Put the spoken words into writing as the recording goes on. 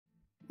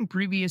In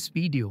previous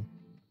video,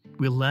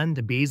 we learned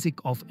the basic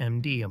of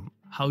MDM,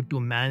 how to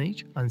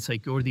manage and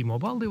secure the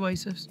mobile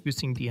devices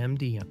using the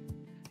MDM.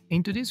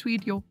 In today's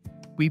video,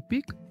 we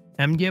pick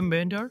MDM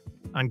vendor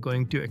and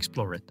going to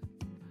explore it.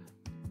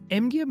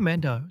 MDM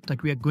vendor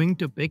that we are going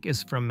to pick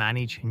is from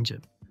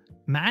ManageEngine.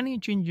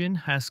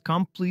 ManageEngine has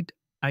complete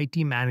IT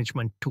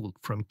management tool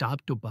from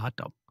top to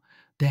bottom.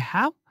 They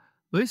have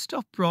list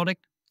of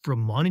product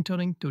from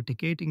monitoring to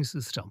ticketing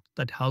system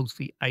that helps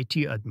the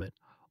IT admin.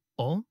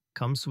 All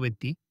comes with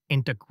the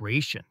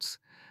integrations.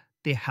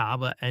 They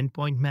have a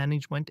endpoint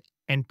management,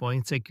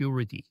 endpoint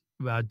security,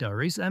 where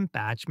there is a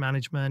patch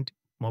management,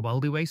 mobile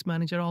device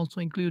manager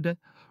also included,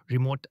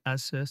 remote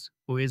access,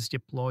 OS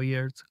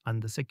deployers,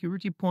 and the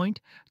security point.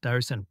 There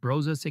is a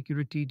browser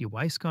security,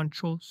 device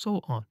control,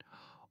 so on.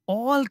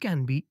 All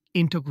can be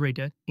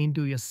integrated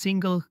into a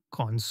single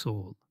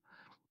console.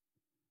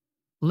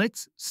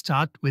 Let's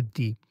start with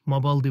the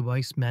Mobile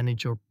Device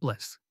Manager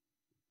Plus.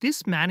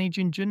 This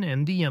ManageEngine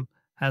MDM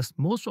has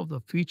most of the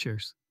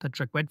features that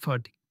are required for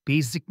the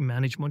basic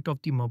management of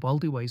the mobile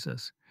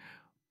devices,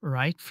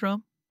 right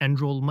from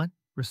enrollment,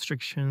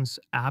 restrictions,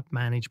 app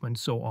management,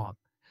 so on.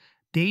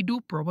 They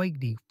do provide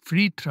the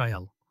free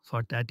trial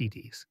for 30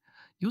 days.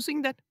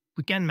 Using that,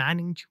 we can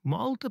manage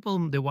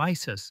multiple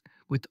devices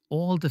with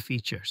all the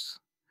features.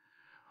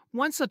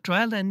 Once the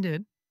trial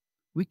ended,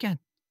 we can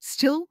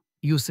still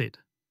use it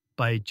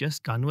by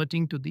just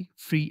converting to the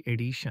free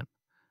edition.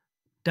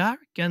 There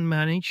can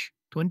manage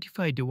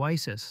 25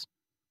 devices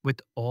with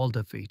all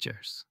the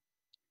features.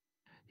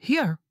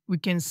 Here we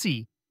can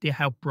see they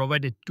have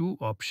provided two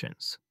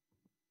options,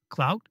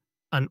 cloud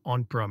and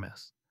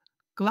on-premise.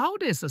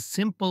 Cloud is a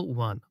simple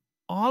one.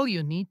 All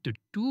you need to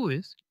do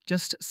is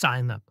just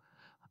sign up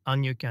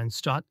and you can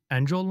start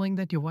enrolling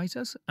the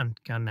devices and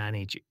can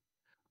manage it.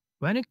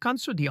 When it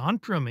comes to the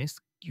on-premise,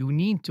 you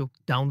need to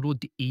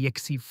download the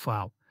exe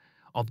file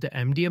of the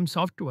MDM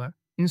software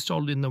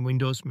installed in the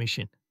Windows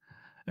machine.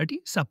 It is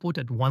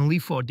supported only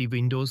for the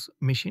Windows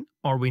machine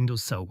or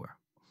Windows Server,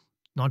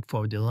 not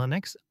for the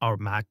Linux or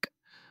Mac.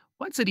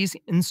 Once it is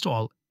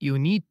installed, you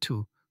need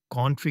to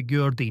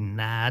configure the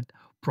NAT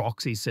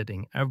proxy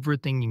setting,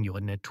 everything in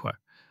your network,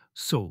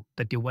 so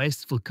the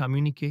device will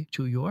communicate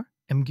to your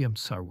MDM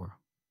server.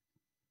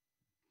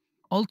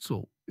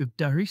 Also, if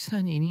there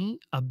isn't any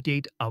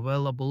update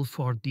available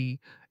for the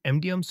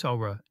MDM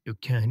server, you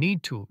can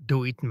need to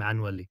do it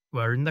manually.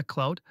 Where in the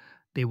cloud,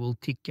 they will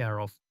take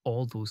care of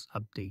all those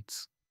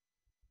updates.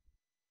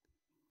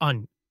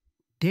 And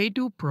they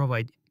do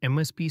provide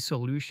MSP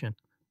solution.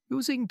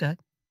 Using that,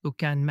 you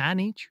can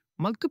manage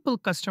multiple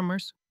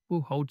customers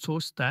who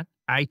outsource that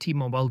IT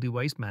mobile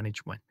device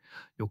management.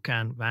 You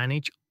can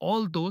manage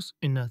all those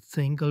in a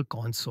single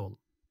console.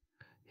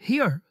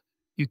 Here,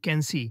 you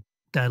can see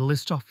the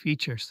list of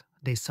features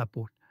they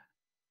support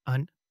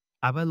and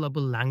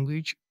available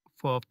language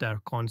for their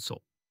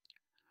console.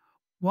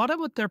 What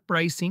about their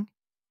pricing?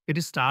 It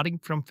is starting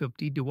from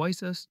 50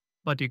 devices,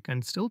 but you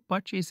can still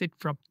purchase it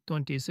from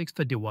 26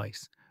 per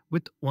device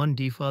with one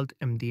default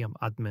MDM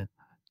admin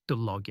to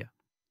log in.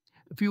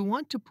 If you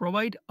want to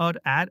provide or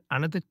add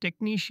another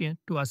technician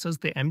to access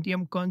the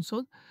MDM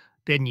console,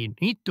 then you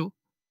need to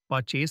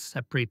purchase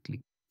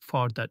separately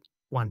for that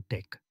one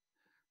tech.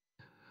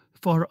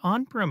 For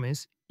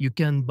on-premise, you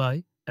can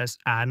buy as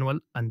annual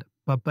and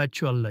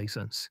perpetual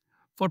license.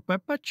 For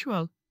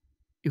perpetual,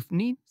 if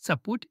need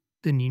support,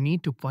 then you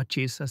need to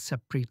purchase a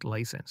separate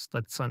license.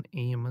 That's an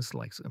AMS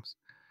license.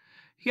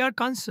 Here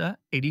comes the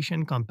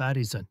edition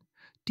comparison.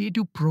 They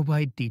do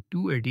provide the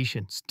two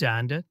editions,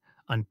 standard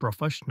and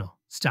professional.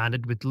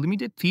 Standard with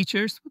limited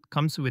features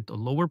comes with a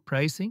lower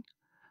pricing,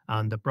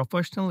 and the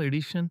professional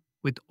edition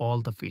with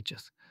all the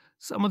features.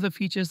 Some of the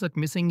features that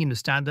missing in the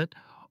standard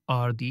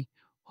are the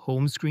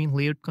home screen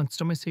layout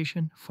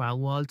customization,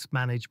 firewalls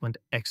management,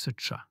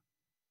 etc.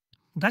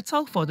 That's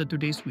all for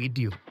today's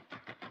video.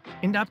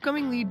 In the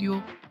upcoming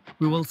video,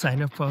 we will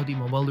sign up for the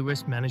Mobile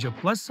Device Manager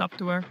Plus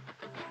software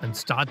and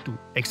start to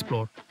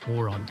explore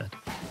more on that.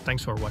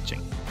 Thanks for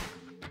watching.